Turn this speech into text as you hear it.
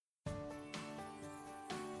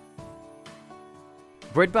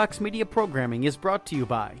Breadbox Media programming is brought to you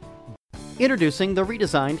by introducing the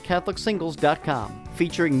redesigned CatholicSingles.com,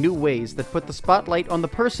 featuring new ways that put the spotlight on the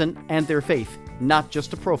person and their faith, not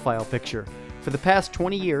just a profile picture. For the past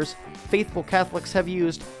 20 years, faithful Catholics have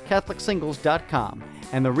used CatholicSingles.com,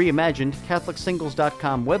 and the reimagined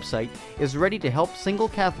CatholicSingles.com website is ready to help single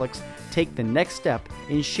Catholics take the next step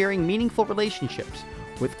in sharing meaningful relationships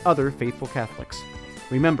with other faithful Catholics.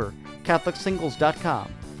 Remember,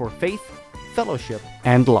 CatholicSingles.com for faith, fellowship,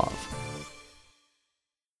 and love.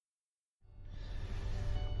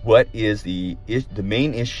 What is the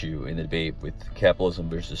main issue in the debate with capitalism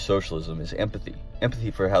versus socialism is empathy.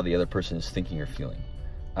 Empathy for how the other person is thinking or feeling.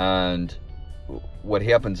 And what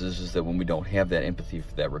happens is that when we don't have that empathy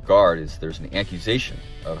for that regard, is there's an accusation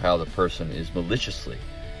of how the person is maliciously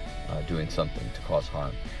doing something to cause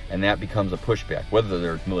harm. And that becomes a pushback, whether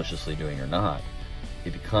they're maliciously doing it or not.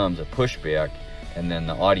 It becomes a pushback, and then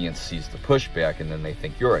the audience sees the pushback, and then they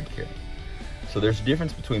think you're uncaring. So there's a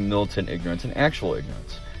difference between militant ignorance and actual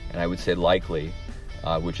ignorance. And I would say likely,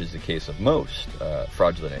 which is the case of most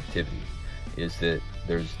fraudulent activity, is that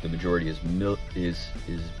the majority is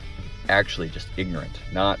actually just ignorant,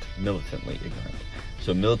 not militantly ignorant.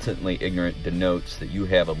 So militantly ignorant denotes that you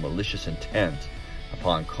have a malicious intent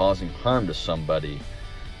upon causing harm to somebody,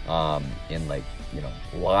 in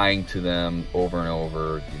lying to them over and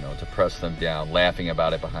over, to press them down, laughing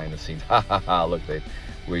about it behind the scenes. Ha ha ha! Look,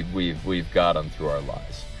 we've got them through our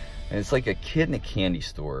lies. And it's like a kid in a candy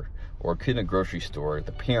store or a kid in a grocery store,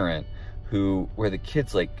 the parent where the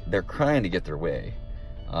kid's they're crying to get their way.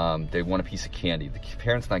 They want a piece of candy. The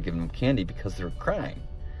parent's not giving them candy because they're crying.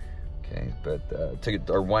 Okay, but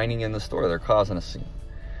are whining in the store. They're causing a scene.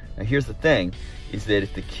 Now here's the thing, is that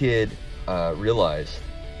if the kid realized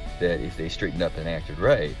that if they straightened up and acted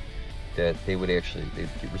right, that they would actually,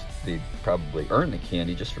 they'd probably earn the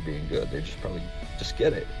candy just for being good. They'd probably just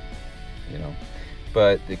get it,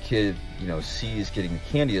 But the kid, sees getting the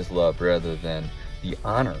candy as love rather than the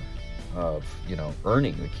honor of,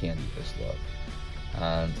 earning the candy as love.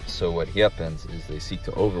 And so what happens is they seek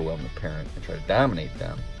to overwhelm the parent and try to dominate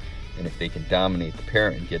them. And if they can dominate the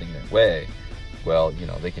parent in getting their way, well,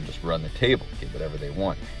 they can just run the table, get whatever they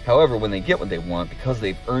want. However, when they get what they want, because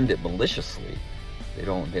they've earned it maliciously, they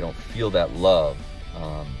don't feel that love,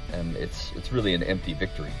 and it's really an empty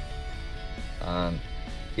victory.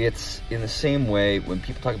 It's in the same way when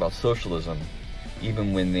people talk about socialism,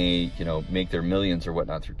 even when they make their millions or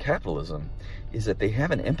whatnot through capitalism, is that they have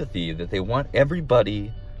an empathy that they want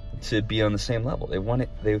everybody to be on the same level. They want it.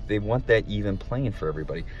 They want that even playing for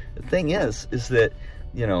everybody. The thing is that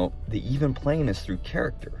the even playing is through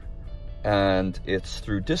character, and it's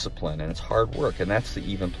through discipline, and it's hard work, and that's the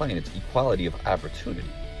even playing. It's equality of opportunity.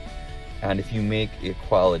 And if you make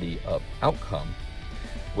equality of outcome,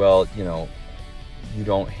 well, you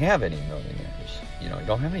don't have any millionaires. You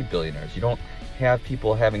don't have any billionaires. You don't have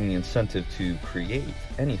people having the incentive to create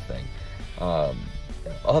anything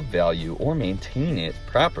of value or maintain it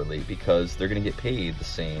properly, because they're going to get paid the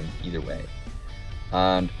same either way.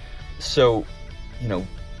 And so,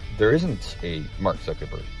 there isn't a Mark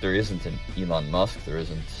Zuckerberg, there isn't an Elon Musk, there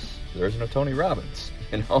isn't a Tony Robbins.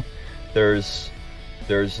 There's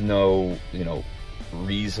no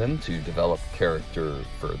reason to develop character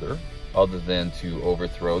further other than to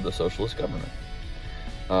overthrow the socialist government.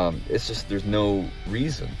 It's just there's no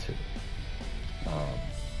reason to.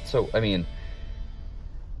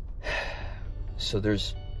 So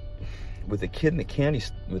there's with the kid in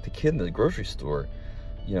the grocery store.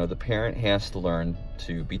 The parent has to learn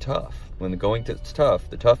to be tough. When the going gets tough,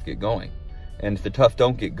 the tough get going. And if the tough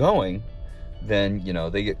don't get going, then,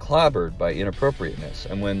 they get clobbered by inappropriateness.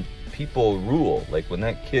 And when people rule, like when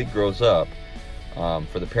that kid grows up,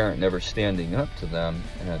 for the parent never standing up to them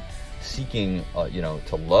and seeking,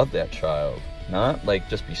 to love that child, not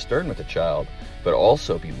just be stern with the child, but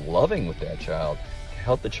also be loving with that child, to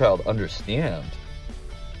help the child understand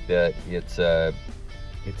that it's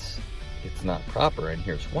not proper, and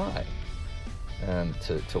here's why, and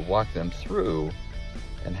to walk them through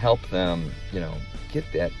and help them, get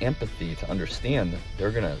that empathy to understand that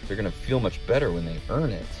they're gonna feel much better when they earn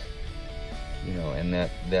it, and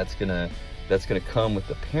that's gonna come with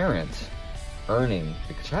the parent earning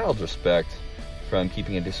the child's respect from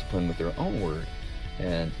keeping a discipline with their own word.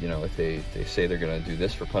 And if they say they're gonna do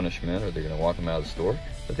this for punishment, or they're gonna walk them out of the store,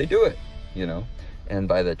 but they do it, And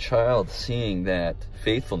by the child seeing that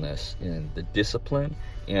faithfulness in the discipline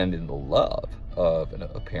and in the love of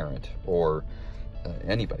a parent or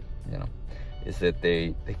anybody, is that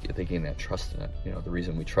they gain that trust in it. The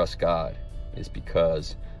reason we trust God is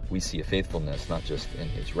because we see a faithfulness not just in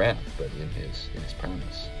His wrath, but in His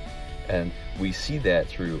promise. And we see that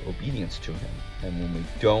through obedience to him. And when we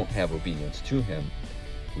don't have obedience to him,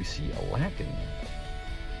 we see a lack in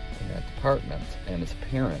that department, and it's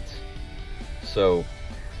apparent. So,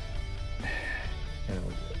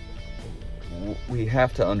 we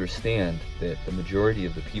have to understand that the majority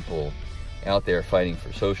of the people out there fighting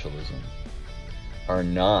for socialism are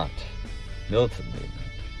not militantly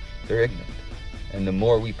ignorant. They're ignorant. And the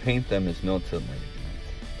more we paint them as militantly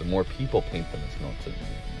ignorant, the more people paint them as militantly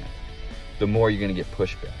ignorant, the more you're going to get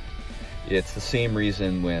pushback. It's the same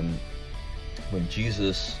reason when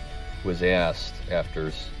Jesus was asked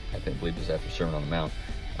after, I believe it was after Sermon on the Mount,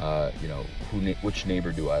 which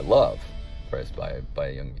neighbor do I love? Pressed by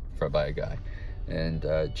a guy. And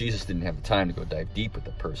Jesus didn't have the time to go dive deep with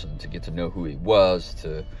the person, to get to know who he was,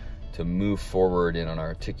 to move forward in an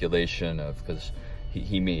articulation of, because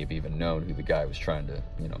he may have even known who the guy was trying to,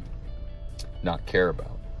 not care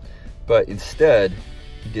about. But instead,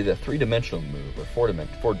 he did a three-dimensional move, or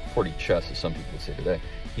 4D chess, as some people would say today.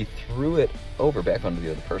 He threw it over back onto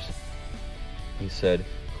the other person. He said,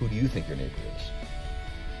 who do you think your neighbor is?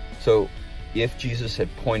 So if Jesus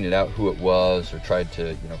had pointed out who it was, or tried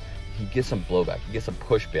to, he'd get some blowback, he'd get some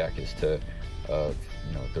pushback as to,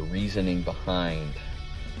 the reasoning behind,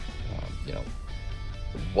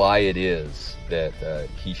 why it is that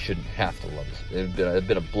he shouldn't have to love us. It had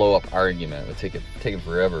been a blow-up argument. It would take him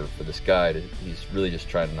forever for this guy he's really just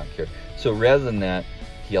trying to not care. So rather than that,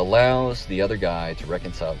 he allows the other guy to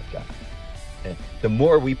reconcile with God. And the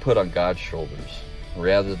more we put on God's shoulders,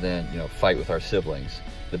 rather than, fight with our siblings,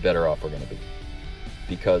 the better off we're going to be.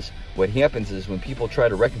 Because what happens is when people try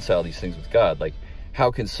to reconcile these things with God, like,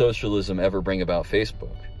 how can socialism ever bring about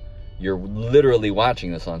Facebook? You're literally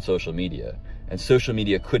watching this on social media, and social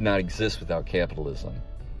media could not exist without capitalism.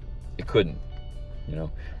 It couldn't.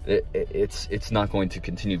 It's not going to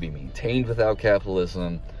continue to be maintained without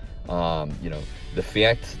capitalism. The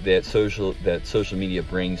fact that social media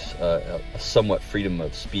brings a somewhat freedom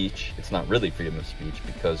of speech, it's not really freedom of speech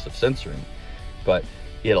because of censoring, but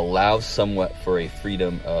it allows somewhat for a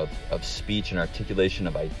freedom of speech and articulation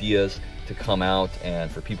of ideas to come out and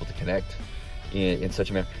for people to connect in such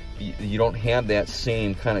a manner. You don't have that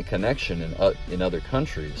same kind of connection in other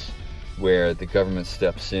countries where the government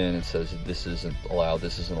steps in and says this isn't allowed,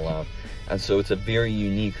 and so it's a very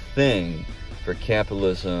unique thing for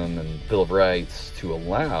capitalism and Bill of Rights to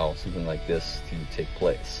allow something like this to take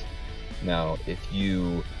place. Now, if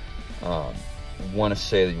you want to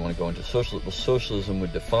say that you want to go into socialism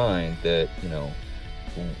would define that,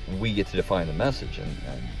 we get to define the message,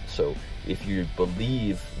 and so if you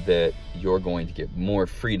believe that you're going to get more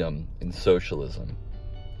freedom in socialism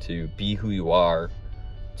to be who you are,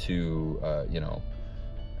 to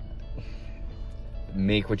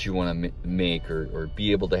make what you want to make, or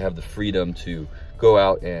be able to have the freedom to go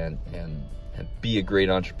out and be a great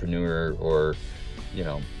entrepreneur, or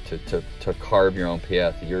to carve your own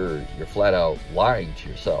path, you're flat out lying to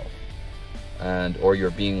yourself, or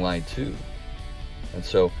you're being lied to. And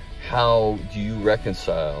so how do you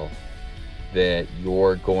reconcile that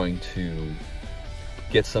you're going to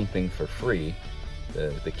get something for free,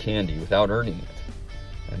 the candy, without earning it?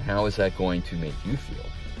 And how is that going to make you feel?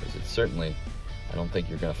 Because it's certainly, I don't think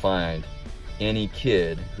you're going to find any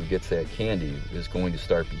kid who gets that candy is going to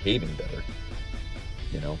start behaving better.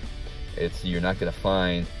 You're not going to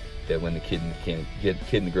find that when the kid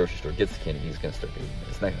in the grocery store gets the candy, he's going to start behaving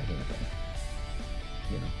better. It's not going to happen.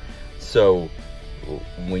 So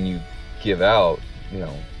when you give out,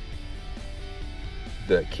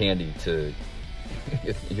 the candy to,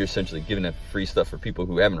 you're essentially giving that free stuff for people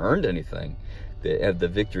who haven't earned anything. The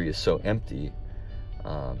victory is so empty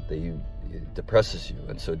that it depresses you,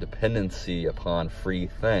 and so dependency upon free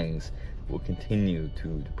things will continue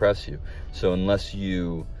to depress you. So unless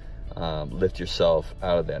you lift yourself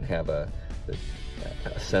out of that and have a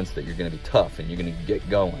sense that you're going to be tough and you're going to get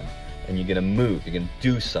going and you're going to move, you're going to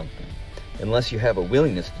do something, unless you have a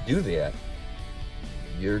willingness to do that,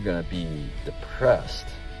 you're going to be depressed,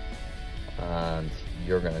 and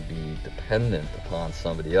you're going to be dependent upon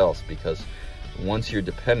somebody else. Because once you're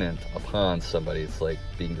dependent upon somebody, it's like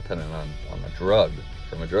being dependent on a drug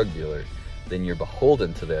from a drug dealer. Then you're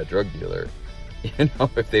beholden to that drug dealer,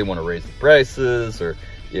 if they want to raise the prices, or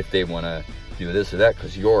if they want to do this or that,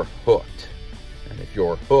 because you're hooked. And if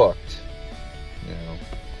you're hooked,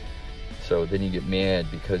 so then you get mad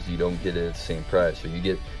because you don't get it at the same price, or you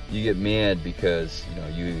get mad because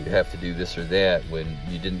you have to do this or that when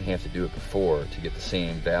you didn't have to do it before to get the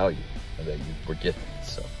same value that you were getting.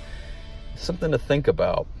 So something to think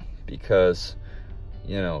about, because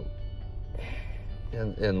in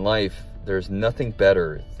life there's nothing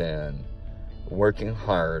better than working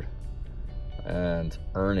hard and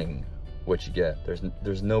earning what you get.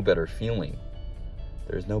 There's no better feeling.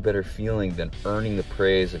 There's no better feeling than earning the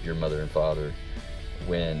praise of your mother and father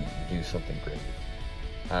when you do something great.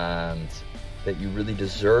 And that you really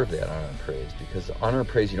deserve that honor and praise, because the honor and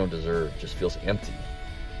praise you don't deserve just feels empty.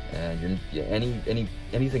 And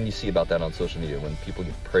anything you see about that on social media, when people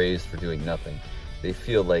get praised for doing nothing, they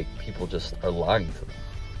feel like people just are lying to them.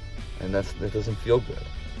 And that doesn't feel good.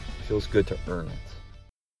 It feels good to earn it.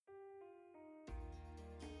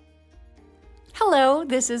 Hello,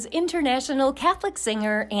 this is international Catholic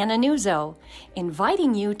singer Anna Nuzzo,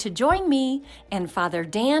 inviting you to join me and Father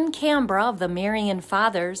Dan Cambra of the Marian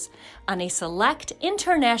Fathers on a select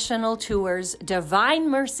international tour's Divine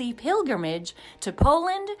Mercy pilgrimage to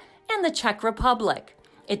Poland and the Czech Republic.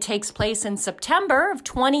 It takes place in September of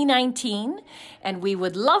 2019, and we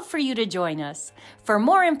would love for you to join us. For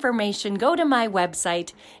more information, go to my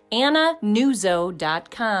website,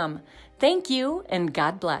 annanuzzo.com. Thank you, and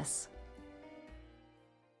God bless.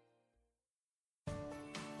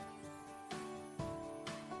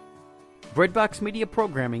 Breadbox Media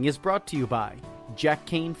programming is brought to you by Jack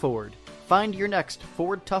Kane Ford. Find your next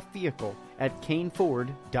Ford Tough vehicle at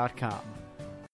caneford.com.